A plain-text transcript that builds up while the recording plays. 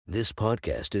This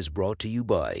podcast is brought to you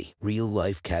by Real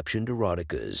Life Captioned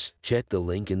Eroticas. Check the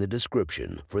link in the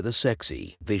description for the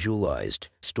sexy, visualized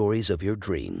stories of your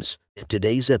dreams.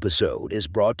 Today's episode is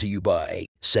brought to you by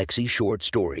Sexy Short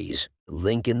Stories.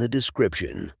 Link in the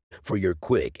description for your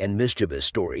quick and mischievous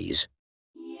stories.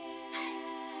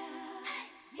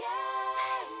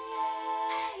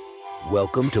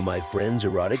 Welcome to my friend's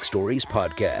Erotic Stories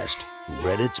podcast,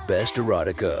 Reddit's Best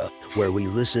Erotica, where we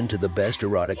listen to the best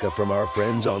erotica from our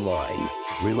friends online.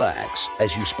 Relax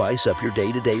as you spice up your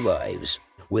day-to-day lives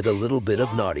with a little bit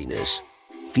of naughtiness.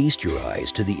 Feast your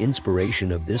eyes to the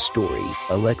inspiration of this story,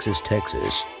 Alexis,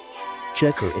 Texas.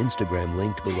 Check her Instagram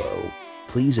linked below.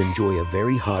 Please enjoy a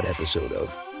very hot episode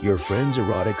of Your Friend's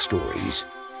Erotic Stories.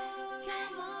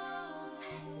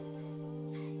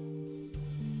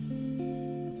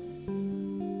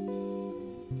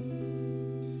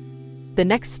 The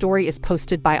next story is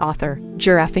posted by author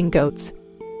Giraffing Goats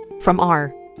from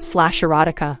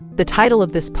r/erotica. The title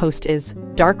of this post is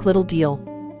Dark Little Deal.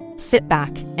 Sit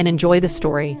back and enjoy the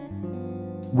story.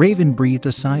 Raven breathed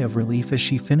a sigh of relief as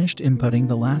she finished inputting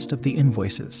the last of the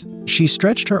invoices. She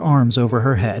stretched her arms over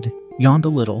her head, yawned a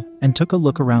little, and took a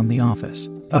look around the office.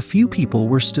 A few people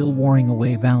were still warring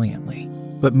away valiantly,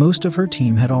 but most of her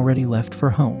team had already left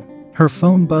for home. Her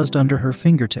phone buzzed under her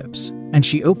fingertips, and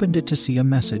she opened it to see a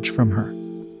message from her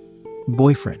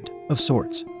boyfriend, of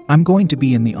sorts. "I'm going to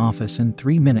be in the office in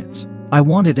 3 minutes. I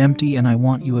want it empty and I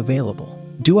want you available.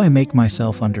 Do I make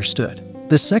myself understood?"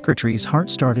 The secretary's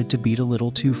heart started to beat a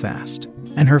little too fast,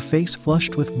 and her face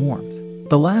flushed with warmth.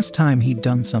 The last time he'd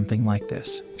done something like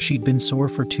this, she'd been sore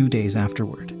for 2 days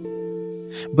afterward.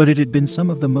 But it had been some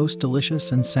of the most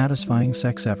delicious and satisfying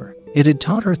sex ever. It had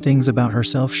taught her things about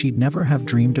herself she'd never have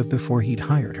dreamed of before he'd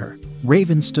hired her.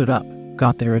 Raven stood up,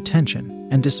 got their attention,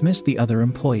 and dismissed the other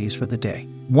employees for the day.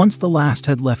 Once the last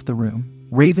had left the room,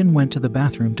 Raven went to the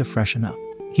bathroom to freshen up.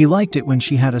 He liked it when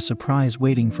she had a surprise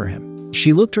waiting for him.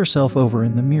 She looked herself over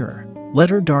in the mirror, let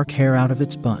her dark hair out of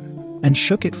its bun, and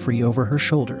shook it free over her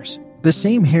shoulders. The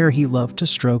same hair he loved to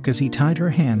stroke as he tied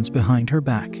her hands behind her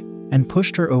back and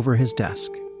pushed her over his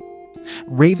desk.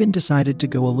 Raven decided to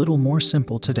go a little more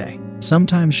simple today.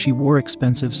 Sometimes she wore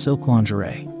expensive silk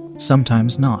lingerie,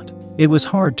 sometimes not. It was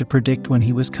hard to predict when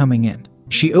he was coming in.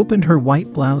 She opened her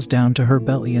white blouse down to her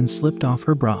belly and slipped off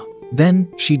her bra. Then,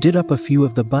 she did up a few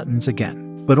of the buttons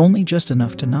again, but only just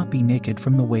enough to not be naked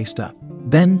from the waist up.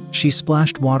 Then, she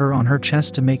splashed water on her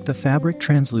chest to make the fabric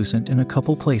translucent in a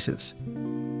couple places,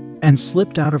 and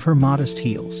slipped out of her modest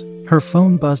heels. Her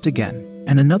phone buzzed again,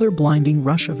 and another blinding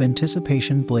rush of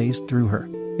anticipation blazed through her.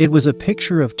 It was a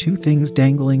picture of two things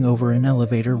dangling over an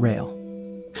elevator rail: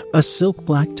 a silk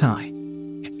black tie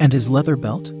and his leather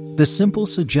belt. The simple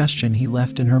suggestion he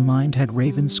left in her mind had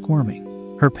Raven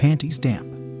squirming, her panties damp.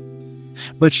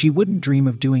 But she wouldn't dream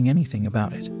of doing anything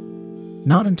about it.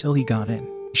 Not until he got in.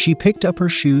 She picked up her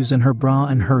shoes and her bra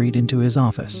and hurried into his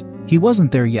office. He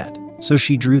wasn't there yet, so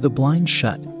she drew the blinds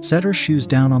shut, set her shoes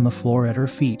down on the floor at her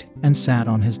feet, and sat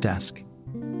on his desk,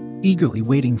 eagerly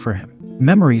waiting for him.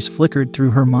 Memories flickered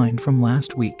through her mind from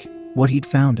last week, what he'd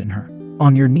found in her.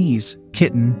 "On your knees,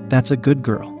 kitten, that's a good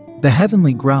girl." The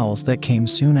heavenly growls that came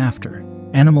soon after,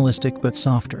 animalistic but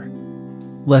softer,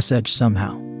 less edged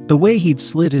somehow. The way he'd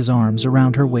slid his arms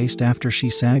around her waist after she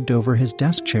sagged over his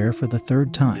desk chair for the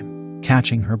third time,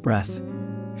 catching her breath,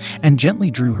 and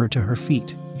gently drew her to her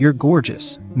feet. "You're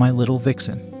gorgeous, my little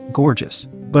vixen. Gorgeous.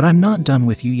 But I'm not done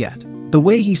with you yet." The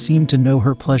way he seemed to know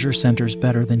her pleasure centers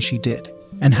better than she did,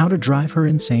 and how to drive her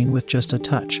insane with just a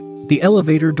touch. The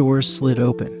elevator doors slid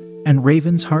open, and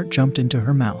Raven's heart jumped into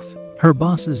her mouth. Her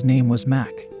boss's name was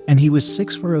Mac, and he was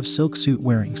 6'4" of silk suit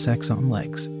wearing sex on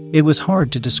legs. It was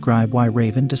hard to describe why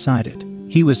Raven decided.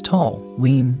 He was tall,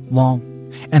 lean, long,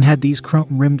 and had these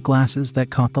chrome-rimmed glasses that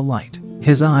caught the light.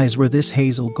 His eyes were this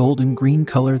hazel golden green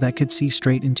color that could see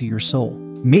straight into your soul.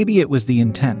 Maybe it was the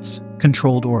intense,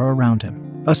 controlled aura around him.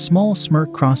 A small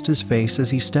smirk crossed his face as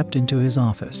he stepped into his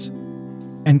office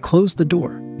and closed the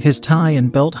door. His tie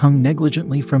and belt hung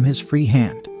negligently from his free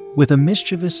hand. With a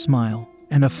mischievous smile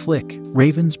and a flick,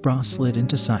 Raven's bra slid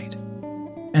into sight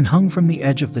and hung from the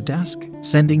edge of the desk,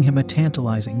 sending him a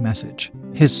tantalizing message.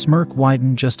 His smirk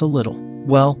widened just a little.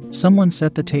 Well, someone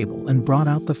set the table and brought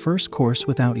out the first course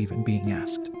without even being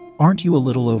asked. "Aren't you a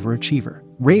little overachiever?"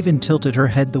 Raven tilted her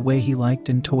head the way he liked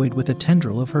and toyed with a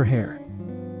tendril of her hair,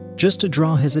 just to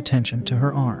draw his attention to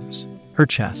her arms, her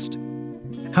chest,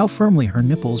 how firmly her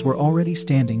nipples were already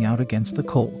standing out against the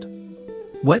cold,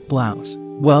 wet blouse.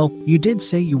 "Well, you did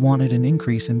say you wanted an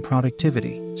increase in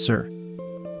productivity, sir,"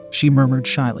 she murmured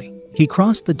shyly. He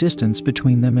crossed the distance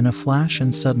between them in a flash,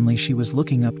 and suddenly she was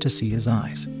looking up to see his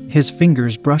eyes. His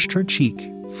fingers brushed her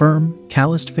cheek, firm,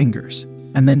 calloused fingers,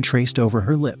 and then traced over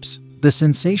her lips. The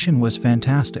sensation was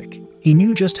fantastic. He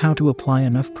knew just how to apply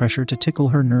enough pressure to tickle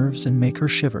her nerves and make her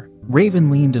shiver.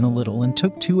 Raven leaned in a little and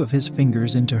took 2 of his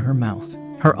fingers into her mouth.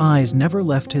 Her eyes never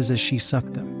left his as she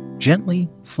sucked them, gently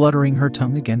fluttering her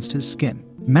tongue against his skin.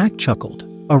 Mac chuckled,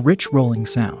 a rich rolling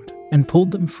sound, and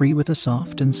pulled them free with a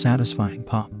soft and satisfying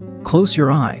pop. "Close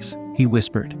your eyes," he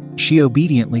whispered. She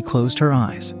obediently closed her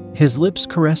eyes. His lips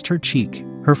caressed her cheek,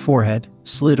 her forehead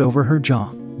slid over her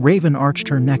jaw. Raven arched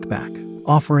her neck back,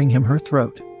 offering him her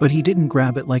throat, but he didn't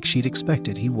grab it like she'd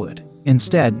expected he would.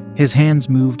 Instead, his hands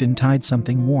moved and tied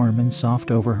something warm and soft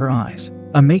over her eyes.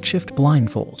 A makeshift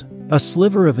blindfold. A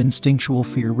sliver of instinctual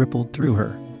fear rippled through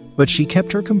her, but she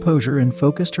kept her composure and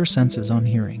focused her senses on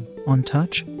hearing, on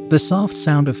touch. The soft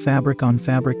sound of fabric on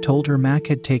fabric told her Mac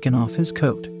had taken off his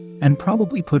coat and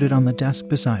probably put it on the desk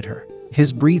beside her.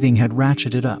 His breathing had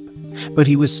ratcheted up, but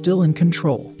he was still in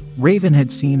control. Raven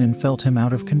had seen and felt him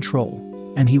out of control,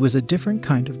 and he was a different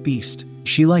kind of beast.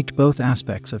 She liked both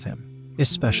aspects of him,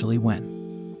 especially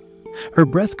when. Her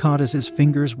breath caught as his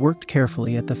fingers worked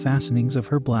carefully at the fastenings of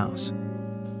her blouse,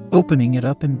 opening it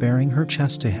up and baring her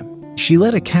chest to him. She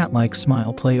let a cat-like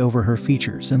smile play over her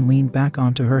features and leaned back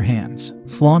onto her hands,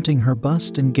 flaunting her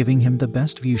bust and giving him the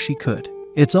best view she could.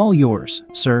 "It's all yours,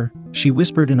 sir," she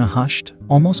whispered in a hushed,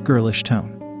 almost girlish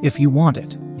tone. "If you want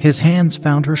it." His hands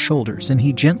found her shoulders and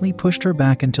he gently pushed her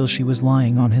back until she was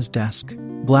lying on his desk,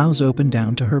 blouse open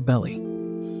down to her belly.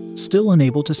 Still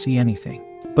unable to see anything.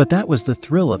 But that was the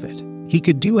thrill of it. He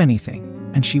could do anything,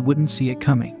 and she wouldn't see it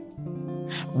coming.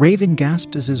 Raven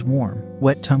gasped as his warm,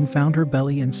 wet tongue found her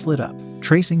belly and slid up,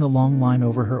 tracing a long line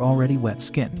over her already wet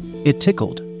skin. It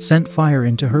tickled, sent fire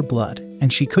into her blood,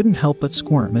 and she couldn't help but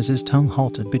squirm as his tongue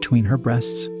halted between her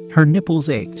breasts. Her nipples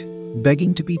ached,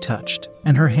 begging to be touched,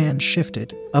 and her hands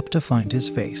shifted up to find his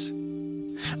face,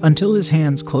 until his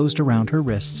hands closed around her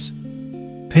wrists,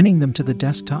 pinning them to the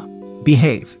desktop.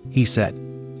 "Behave," he said.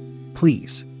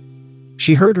 "Please."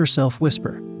 She heard herself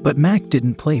whisper, but Mac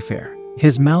didn't play fair.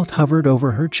 His mouth hovered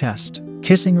over her chest,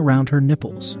 kissing around her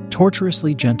nipples,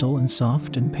 torturously gentle and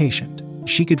soft and patient.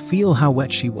 She could feel how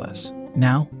wet she was,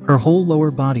 now, her whole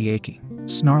lower body aching,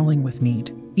 snarling with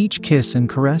need. Each kiss and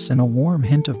caress and a warm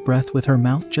hint of breath with her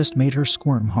mouth just made her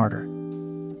squirm harder.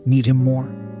 Need him more?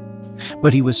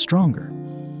 But he was stronger,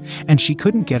 and she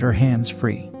couldn't get her hands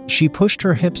free. She pushed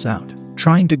her hips out,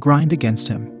 trying to grind against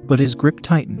him, but his grip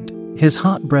tightened. His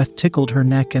hot breath tickled her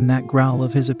neck and that growl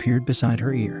of his appeared beside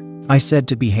her ear. "I said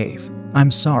to behave."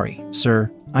 "I'm sorry,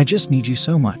 sir. I just need you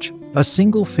so much." A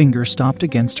single finger stopped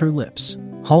against her lips,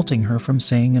 halting her from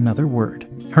saying another word.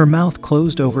 Her mouth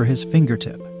closed over his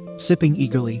fingertip, sipping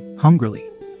eagerly, hungrily,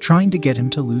 trying to get him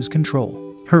to lose control.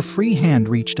 Her free hand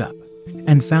reached up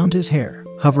and found his hair,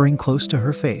 hovering close to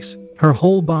her face. Her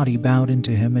whole body bowed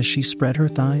into him as she spread her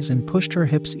thighs and pushed her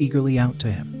hips eagerly out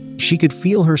to him. She could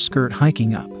feel her skirt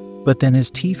hiking up, but then his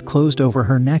teeth closed over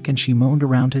her neck and she moaned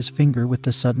around his finger with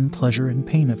the sudden pleasure and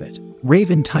pain of it.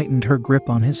 Raven tightened her grip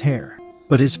on his hair,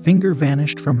 but his finger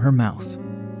vanished from her mouth,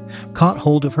 caught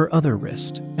hold of her other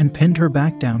wrist, and pinned her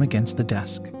back down against the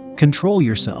desk. "Control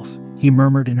yourself," he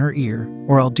murmured in her ear,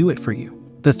 "or I'll do it for you."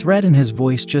 The threat in his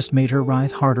voice just made her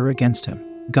writhe harder against him.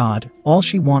 God, all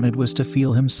she wanted was to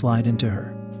feel him slide into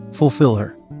her, fulfill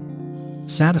her,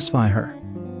 satisfy her.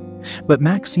 But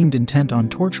Max seemed intent on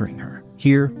torturing her,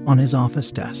 here, on his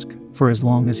office desk, for as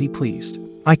long as he pleased.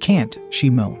 "I can't," she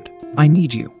moaned. "I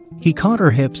need you." He caught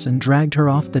her hips and dragged her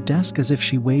off the desk as if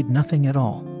she weighed nothing at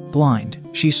all. Blind,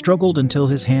 she struggled until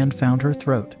his hand found her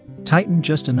throat, tightened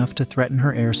just enough to threaten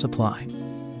her air supply.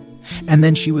 And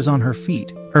then she was on her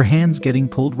feet, her hands getting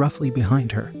pulled roughly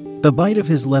behind her. The bite of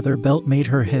his leather belt made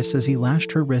her hiss as he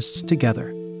lashed her wrists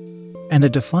together, and a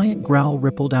defiant growl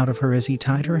rippled out of her as he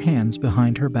tied her hands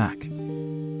behind her back,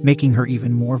 making her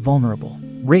even more vulnerable.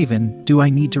 "Raven, do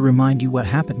I need to remind you what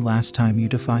happened last time you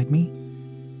defied me?"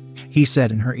 he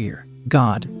said in her ear.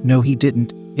 God, no he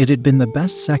didn't. It had been the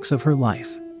best sex of her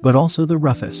life, but also the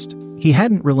roughest. He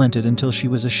hadn't relented until she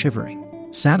was a shivering,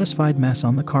 satisfied mess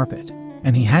on the carpet,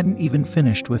 and he hadn't even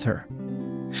finished with her.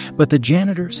 But the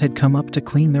janitors had come up to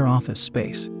clean their office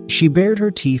space. She bared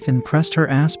her teeth and pressed her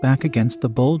ass back against the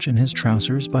bulge in his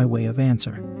trousers by way of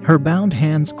answer. Her bound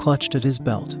hands clutched at his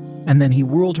belt, and then he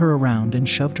whirled her around and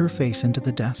shoved her face into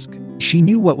the desk. She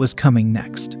knew what was coming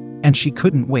next, and she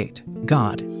couldn't wait.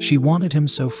 God, she wanted him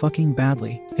so fucking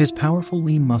badly, his powerful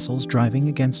lean muscles driving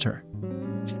against her,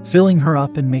 filling her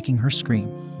up and making her scream.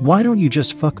 "Why don't you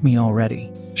just fuck me already?"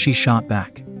 she shot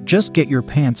back. "Just get your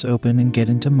pants open and get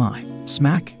into my..."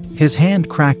 Smack! His hand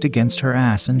cracked against her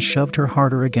ass and shoved her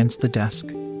harder against the desk.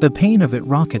 The pain of it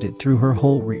rocketed through her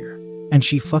whole rear, and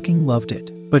she fucking loved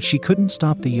it, but she couldn't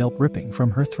stop the yelp ripping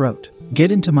from her throat.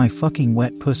 "Get into my fucking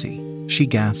wet pussy," she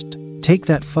gasped. "Take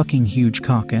that fucking huge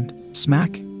cock and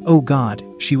smack." Oh God,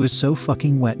 she was so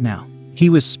fucking wet now. He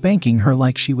was spanking her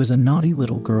like she was a naughty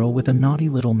little girl with a naughty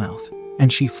little mouth,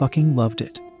 and she fucking loved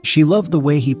it. She loved the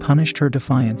way he punished her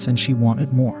defiance, and she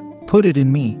wanted more. "Put it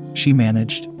in me," she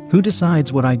managed. "Who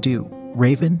decides what I do?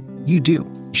 Raven, you do."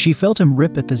 She felt him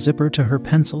rip at the zipper to her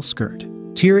pencil skirt,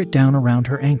 tear it down around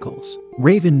her ankles.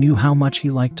 Raven knew how much he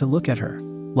liked to look at her,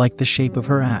 liked the shape of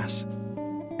her ass.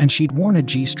 And she'd worn a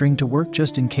G-string to work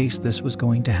just in case this was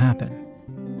going to happen.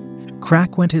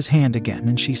 Crack went his hand again,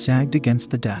 and she sagged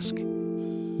against the desk,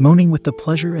 moaning with the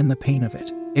pleasure and the pain of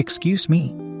it. "Excuse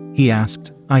me?" he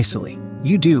asked, icily.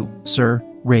 "You do, sir,"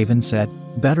 Raven said.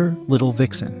 "Better, little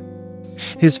vixen."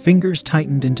 His fingers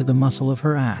tightened into the muscle of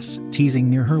her ass, teasing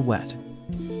near her wet,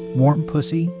 warm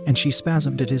pussy, and she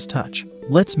spasmed at his touch.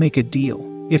 "Let's make a deal.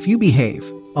 If you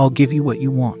behave, I'll give you what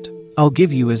you want. I'll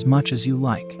give you as much as you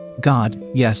like. God,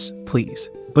 yes, please.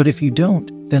 But if you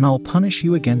don't, then I'll punish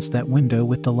you against that window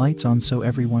with the lights on so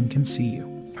everyone can see you."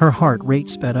 Her heart rate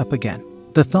sped up again.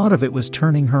 The thought of it was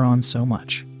turning her on so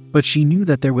much. But she knew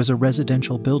that there was a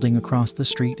residential building across the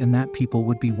street and that people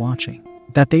would be watching.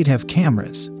 That they'd have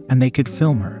cameras, and they could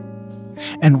film her,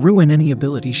 and ruin any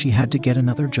ability she had to get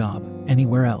another job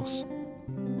anywhere else.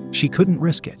 She couldn't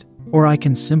risk it. "Or I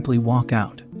can simply walk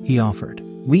out," he offered.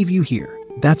 "Leave you here.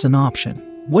 That's an option.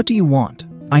 What do you want?"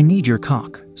 "I need your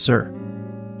cock, sir."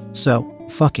 "So,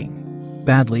 fucking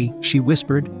badly," she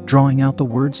whispered, drawing out the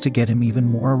words to get him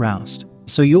even more aroused.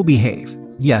 "So you'll behave?"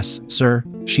 "Yes, sir,"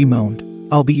 she moaned.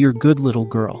 "I'll be your good little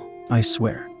girl, I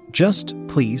swear. Just,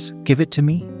 please, give it to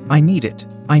me. I need it.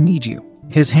 I need you."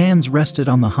 His hands rested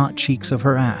on the hot cheeks of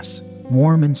her ass,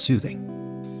 warm and soothing.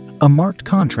 A marked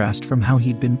contrast from how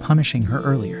he'd been punishing her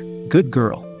earlier. "Good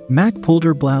girl." Mac pulled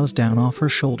her blouse down off her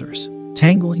shoulders,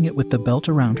 tangling it with the belt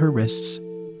around her wrists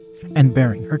and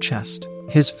baring her chest.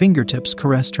 His fingertips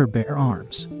caressed her bare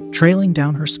arms, trailing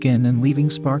down her skin and leaving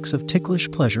sparks of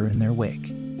ticklish pleasure in their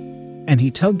wake. And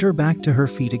he tugged her back to her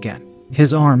feet again.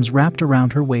 His arms wrapped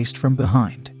around her waist from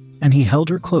behind, and he held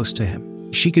her close to him.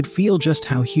 She could feel just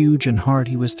how huge and hard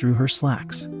he was through her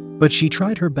slacks, but she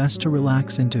tried her best to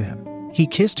relax into him. He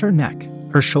kissed her neck,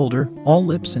 her shoulder, all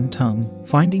lips and tongue,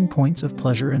 finding points of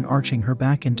pleasure and arching her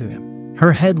back into him.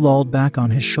 Her head lolled back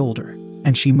on his shoulder,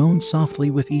 and she moaned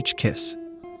softly with each kiss,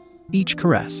 each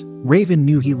caress. Raven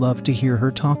knew he loved to hear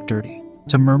her talk dirty,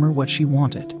 to murmur what she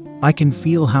wanted. "I can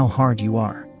feel how hard you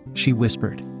are," she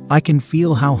whispered. "I can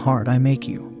feel how hard I make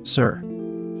you, sir.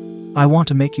 I want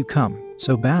to make you come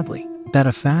so badly." "That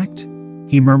a fact?"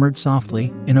 he murmured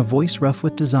softly, in a voice rough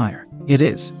with desire. "It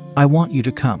is. I want you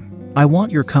to come. I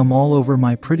want your cum all over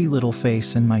my pretty little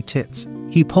face and my tits."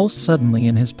 He pulsed suddenly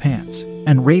in his pants,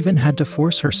 and Raven had to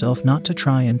force herself not to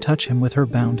try and touch him with her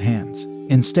bound hands.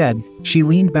 Instead, she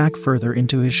leaned back further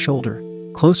into his shoulder,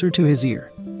 closer to his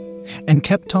ear, and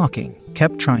kept talking,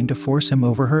 kept trying to force him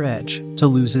over her edge, to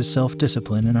lose his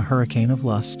self-discipline in a hurricane of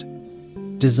lust,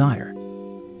 desire,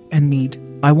 and need.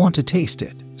 "I want to taste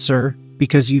it, sir,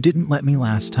 because you didn't let me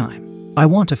last time. I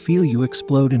want to feel you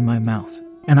explode in my mouth,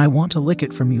 and I want to lick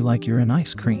it from you like you're an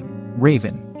ice cream."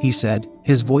 "Raven," he said,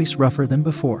 his voice rougher than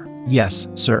before. "Yes,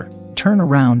 sir." "Turn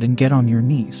around and get on your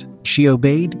knees." She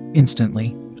obeyed,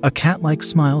 instantly, a cat-like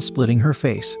smile splitting her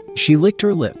face. She licked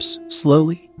her lips,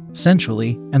 slowly,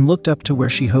 sensually, and looked up to where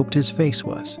she hoped his face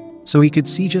was, so he could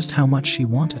see just how much she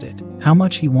wanted it, how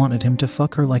much he wanted him to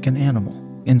fuck her like an animal.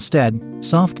 Instead,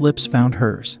 soft lips found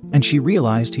hers, and she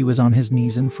realized he was on his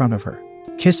knees in front of her,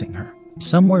 kissing her.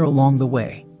 Somewhere along the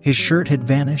way, his shirt had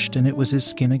vanished and it was his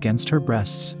skin against her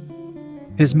breasts,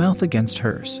 his mouth against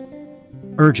hers.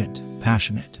 Urgent,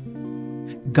 passionate.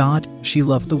 God, she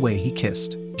loved the way he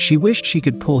kissed. She wished she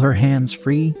could pull her hands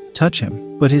free, touch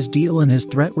him, but his deal and his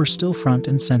threat were still front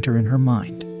and center in her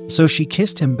mind. So she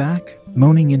kissed him back,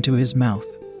 moaning into his mouth,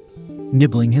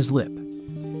 nibbling his lip.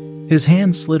 His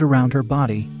hands slid around her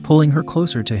body, pulling her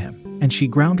closer to him, and she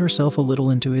ground herself a little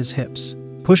into his hips,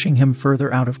 pushing him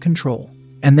further out of control.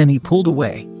 And then he pulled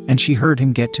away, and she heard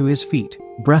him get to his feet.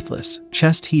 Breathless,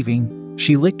 chest heaving,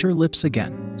 she licked her lips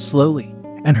again, slowly,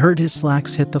 and heard his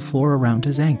slacks hit the floor around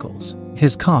his ankles.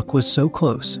 His cock was so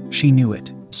close, she knew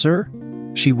it. "Sir?"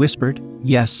 she whispered.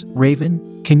 "Yes,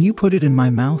 Raven, can you put it in my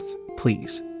mouth,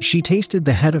 please?" She tasted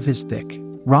the head of his thick,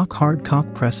 rock-hard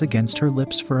cock press against her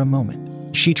lips for a moment.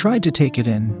 She tried to take it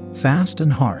in, fast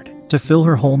and hard, to fill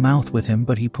her whole mouth with him,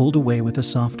 but he pulled away with a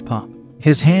soft pop.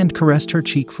 His hand caressed her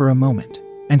cheek for a moment,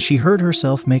 and she heard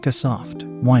herself make a soft,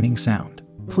 whining sound.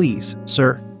 "Please,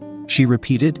 sir," she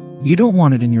repeated. "You don't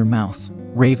want it in your mouth,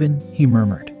 Raven," he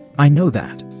murmured. "I know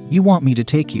that. You want me to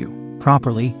take you,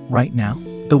 properly, right now?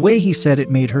 The way he said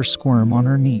it made her squirm on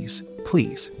her knees.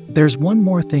 Please, there's one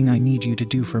more thing I need you to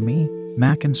do for me,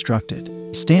 Mac instructed.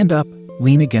 Stand up,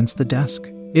 lean against the desk.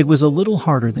 It was a little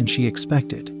harder than she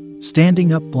expected,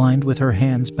 standing up blind with her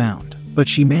hands bound, but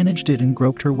she managed it and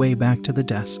groped her way back to the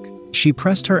desk. She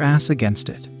pressed her ass against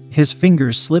it. His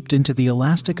fingers slipped into the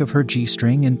elastic of her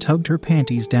G-string and tugged her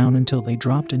panties down until they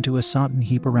dropped into a sodden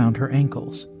heap around her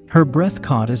ankles. Her breath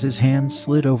caught as his hands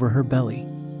slid over her belly,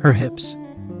 her hips,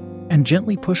 and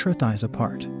gently pushed her thighs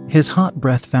apart. His hot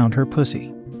breath found her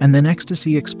pussy, and then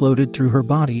ecstasy exploded through her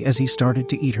body as he started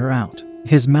to eat her out.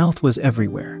 His mouth was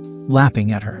everywhere,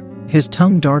 lapping at her. His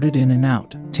tongue darted in and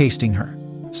out, tasting her,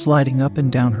 sliding up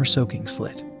and down her soaking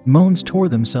slit. Moans tore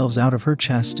themselves out of her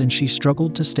chest and she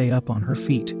struggled to stay up on her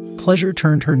feet. Pleasure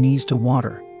turned her knees to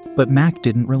water, but Mac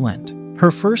didn't relent. Her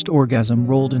first orgasm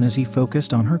rolled in as he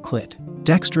focused on her clit,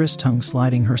 dexterous tongue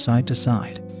sliding her side to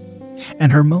side.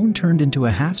 And her moan turned into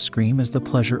a half scream as the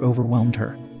pleasure overwhelmed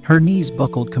her. Her knees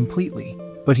buckled completely,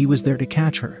 but he was there to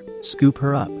catch her, scoop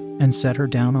her up, and set her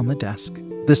down on the desk.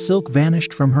 The silk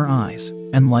vanished from her eyes,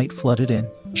 and light flooded in.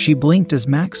 She blinked as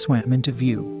Mac swam into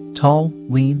view. Tall,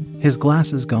 lean, his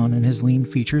glasses gone and his lean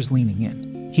features leaning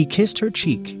in. He kissed her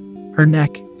cheek, her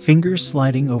neck, fingers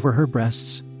sliding over her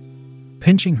breasts,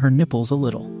 pinching her nipples a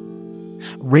little.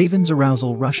 Raven's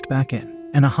arousal rushed back in,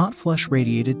 and a hot flush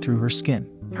radiated through her skin.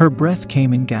 Her breath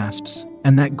came in gasps,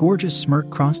 and that gorgeous smirk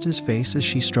crossed his face as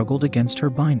she struggled against her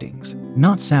bindings.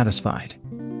 Not satisfied,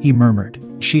 he murmured.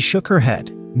 She shook her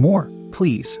head. More,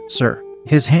 please, sir.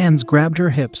 His hands grabbed her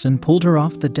hips and pulled her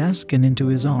off the desk and into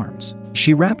his arms.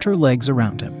 She wrapped her legs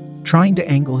around him, trying to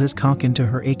angle his cock into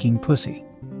her aching pussy.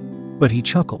 But he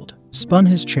chuckled, spun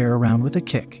his chair around with a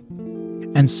kick,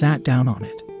 and sat down on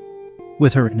it,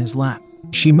 with her in his lap.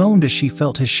 She moaned as she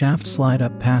felt his shaft slide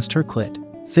up past her clit,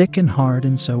 thick and hard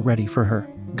and so ready for her.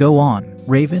 Go on,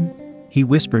 Raven, he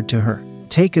whispered to her.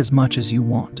 Take as much as you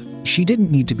want. She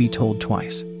didn't need to be told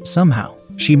twice. Somehow,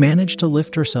 she managed to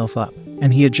lift herself up,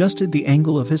 and he adjusted the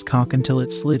angle of his cock until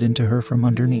it slid into her from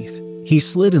underneath. He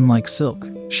slid in like silk.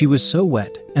 She was so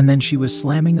wet, and then she was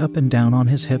slamming up and down on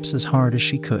his hips as hard as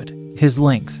she could. His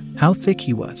length, how thick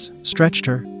he was, stretched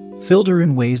her, filled her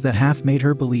in ways that half made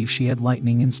her believe she had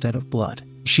lightning instead of blood.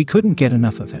 She couldn't get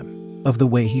enough of him, of the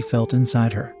way he felt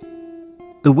inside her.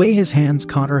 The way his hands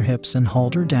caught her hips and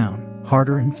hauled her down,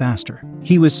 harder and faster.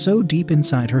 He was so deep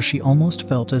inside her she almost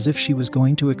felt as if she was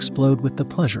going to explode with the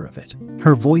pleasure of it.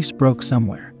 Her voice broke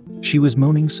somewhere. She was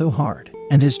moaning so hard,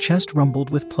 and his chest rumbled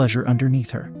with pleasure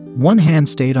underneath her. One hand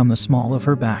stayed on the small of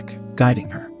her back, guiding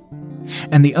her,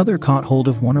 and the other caught hold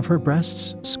of one of her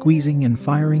breasts, squeezing and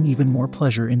firing even more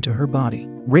pleasure into her body.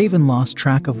 Raven lost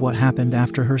track of what happened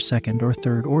after her second or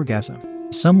third orgasm.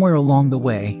 Somewhere along the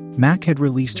way, Mac had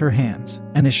released her hands,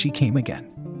 and as she came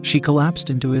again, she collapsed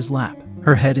into his lap,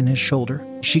 her head in his shoulder.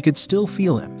 She could still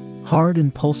feel him, hard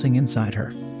and pulsing inside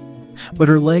her. But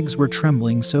her legs were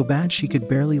trembling so bad she could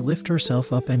barely lift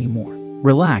herself up anymore.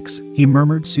 Relax, he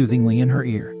murmured soothingly in her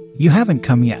ear. You haven't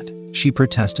come yet, she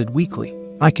protested weakly.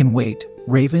 I can wait,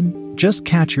 Raven, just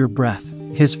catch your breath.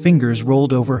 His fingers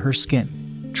rolled over her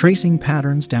skin, tracing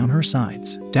patterns down her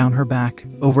sides, down her back,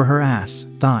 over her ass,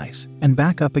 thighs, and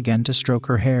back up again to stroke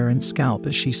her hair and scalp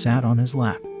as she sat on his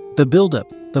lap. The buildup,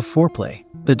 the foreplay,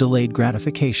 the delayed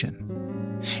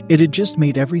gratification. It had just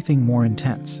made everything more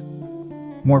intense,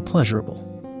 more pleasurable,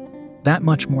 that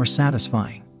much more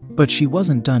satisfying. But she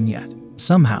wasn't done yet.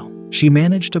 Somehow, she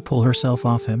managed to pull herself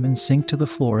off him and sink to the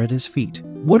floor at his feet.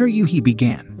 What are you? He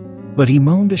began, but he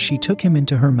moaned as she took him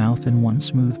into her mouth in one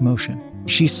smooth motion.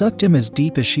 She sucked him as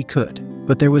deep as she could,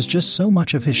 but there was just so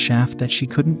much of his shaft that she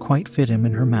couldn't quite fit him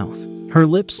in her mouth. Her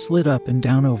lips slid up and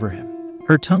down over him,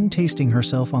 her tongue tasting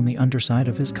herself on the underside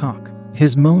of his cock.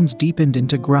 His moans deepened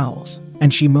into growls,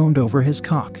 and she moaned over his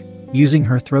cock, using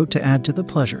her throat to add to the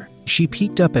pleasure. She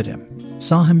peeked up at him,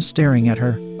 saw him staring at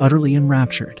her, utterly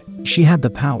enraptured. She had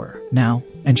the power, now,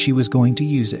 and she was going to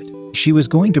use it. She was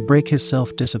going to break his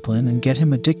self-discipline and get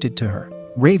him addicted to her.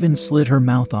 Raven slid her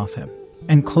mouth off him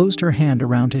and closed her hand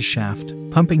around his shaft,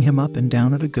 pumping him up and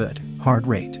down at a good, hard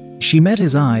rate. She met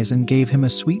his eyes and gave him a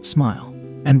sweet smile,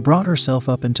 and brought herself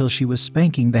up until she was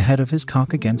spanking the head of his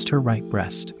cock against her right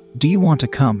breast. Do you want to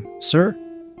come, sir?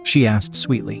 She asked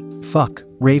sweetly. Fuck,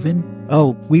 Raven?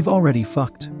 Oh, we've already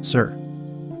fucked, sir.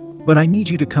 But I need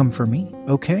you to come for me,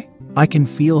 okay? I can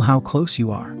feel how close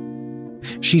you are.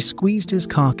 She squeezed his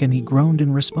cock and he groaned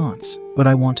in response. But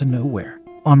I want to know where.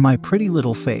 On my pretty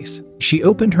little face. She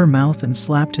opened her mouth and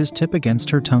slapped his tip against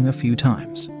her tongue a few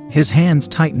times. His hands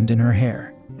tightened in her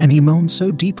hair, and he moaned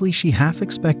so deeply she half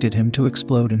expected him to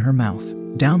explode in her mouth.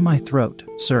 Down my throat,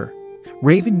 sir.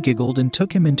 Raven giggled and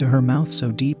took him into her mouth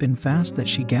so deep and fast that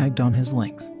she gagged on his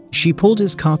length. She pulled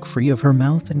his cock free of her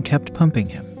mouth and kept pumping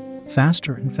him,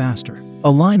 faster and faster.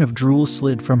 A line of drool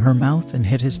slid from her mouth and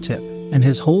hit his tip, and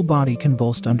his whole body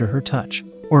convulsed under her touch.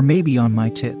 Or maybe on my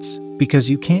tits, because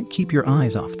you can't keep your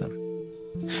eyes off them.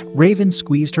 Raven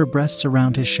squeezed her breasts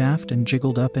around his shaft and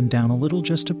jiggled up and down a little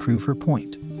just to prove her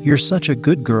point. "You're such a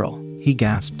good girl," he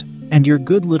gasped. "And your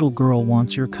good little girl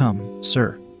wants your cum,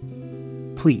 sir.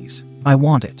 Please, I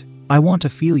want it. I want to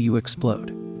feel you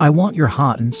explode. I want your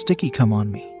hot and sticky cum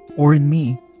on me. Or in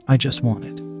me, I just want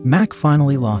it." Mac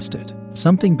finally lost it.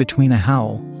 Something between a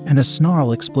howl and a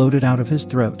snarl exploded out of his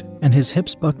throat, and his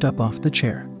hips bucked up off the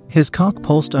chair. His cock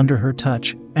pulsed under her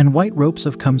touch, and white ropes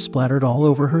of cum splattered all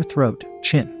over her throat,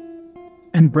 chin,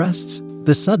 and breasts.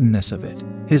 The suddenness of it,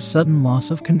 his sudden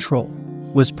loss of control,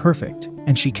 was perfect,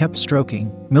 and she kept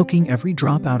stroking, milking every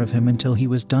drop out of him until he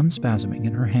was done spasming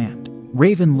in her hand.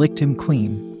 Raven licked him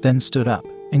clean, then stood up,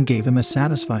 and gave him a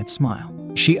satisfied smile.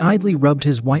 She idly rubbed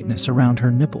his whiteness around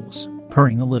her nipples,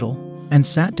 purring a little, and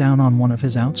sat down on one of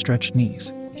his outstretched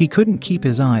knees. He couldn't keep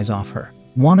his eyes off her.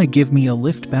 "Wanna give me a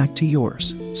lift back to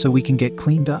yours, so we can get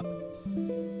cleaned up?"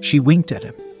 She winked at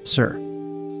him. "Sir."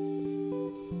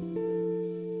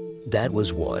 That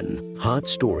was one hot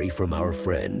story from our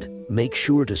friend. Make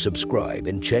sure to subscribe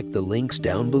and check the links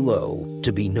down below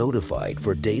to be notified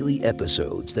for daily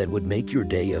episodes that would make your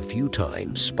day a few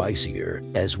times spicier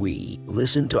as we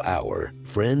listen to our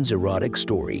friends' erotic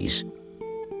stories.